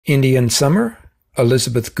Indian Summer,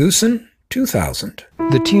 Elizabeth Goosen, 2000.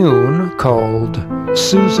 The tune, called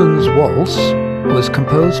Susan's Waltz, was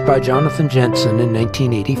composed by Jonathan Jensen in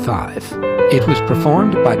 1985. It was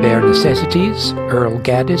performed by Bare Necessities, Earl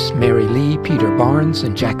Gaddis, Mary Lee, Peter Barnes,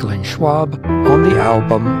 and Jacqueline Schwab on the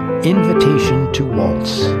album Invitation to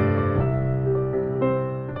Waltz.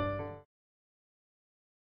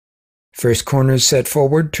 First corners set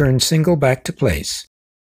forward, turn single back to place.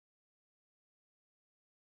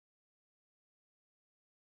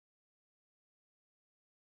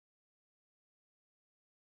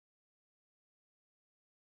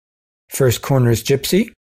 First corners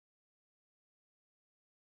gypsy.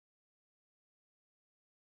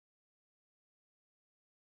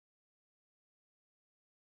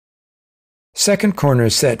 Second corner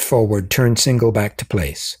set forward, turn single back to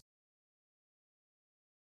place.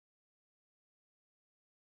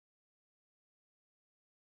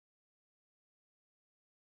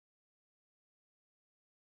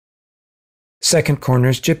 Second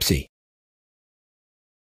corners gypsy.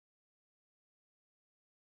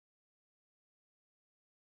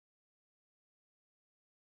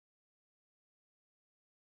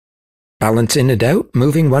 Balance in and out,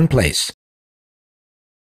 moving one place.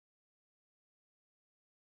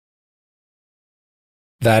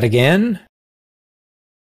 That again.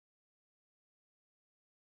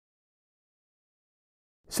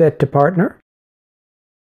 Set to partner.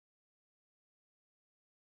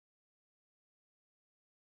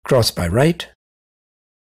 Cross by right.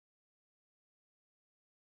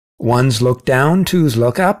 Ones look down, twos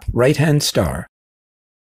look up, right hand star.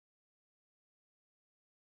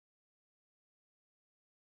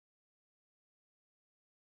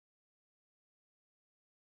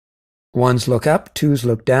 Ones look up, twos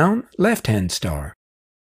look down, left hand star.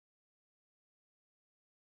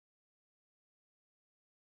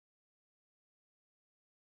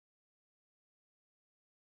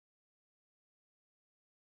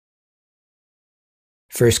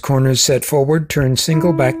 First corners set forward, turn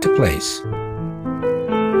single back to place.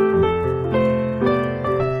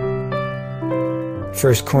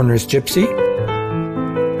 First corners gypsy.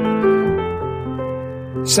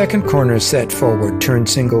 Second corner set forward, turn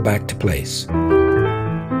single back to place.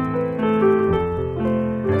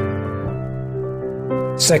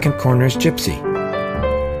 Second corners gypsy.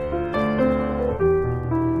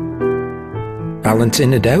 Balance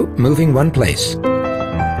in and out, moving one place.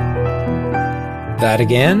 That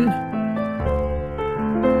again.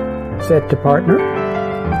 Set to partner.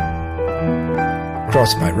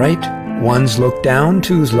 Cross by right. Ones look down,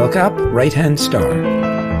 twos look up, right hand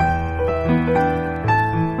star.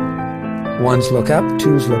 Ones look up,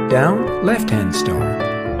 twos look down, left hand star.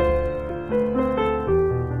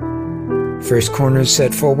 First corners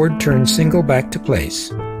set forward, turn single back to place.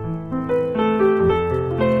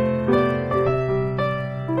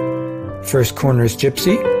 First corners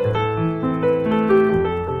gypsy.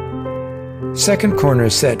 Second corner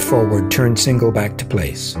set forward, turn single back to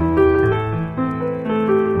place.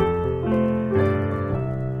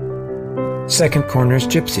 Second corners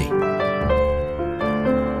gypsy.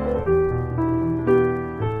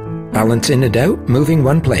 Balance in and out, moving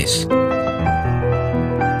one place.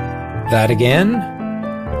 That again.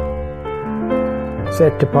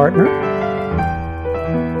 Set to partner.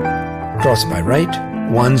 Cross by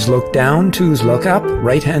right. Ones look down, twos look up,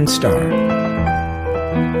 right hand star.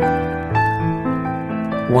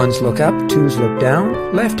 Ones look up, twos look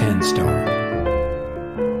down, left hand star.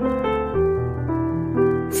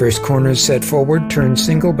 First corners set forward, turn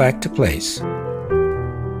single back to place.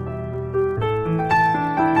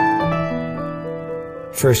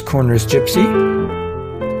 First corners gypsy.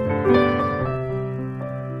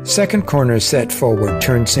 Second corner set forward,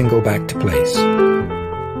 turn single back to place.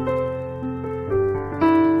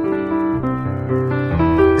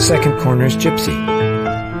 Second corners gypsy.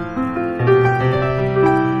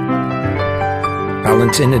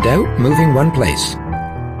 Balance in and out, moving one place.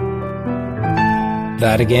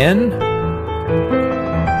 That again.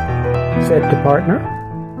 Set to partner.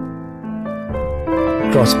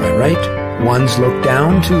 Cross by right. Ones look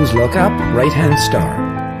down, twos look up, right hand star.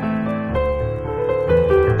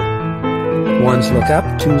 Ones look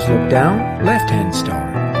up, twos look down, left hand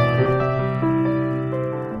star.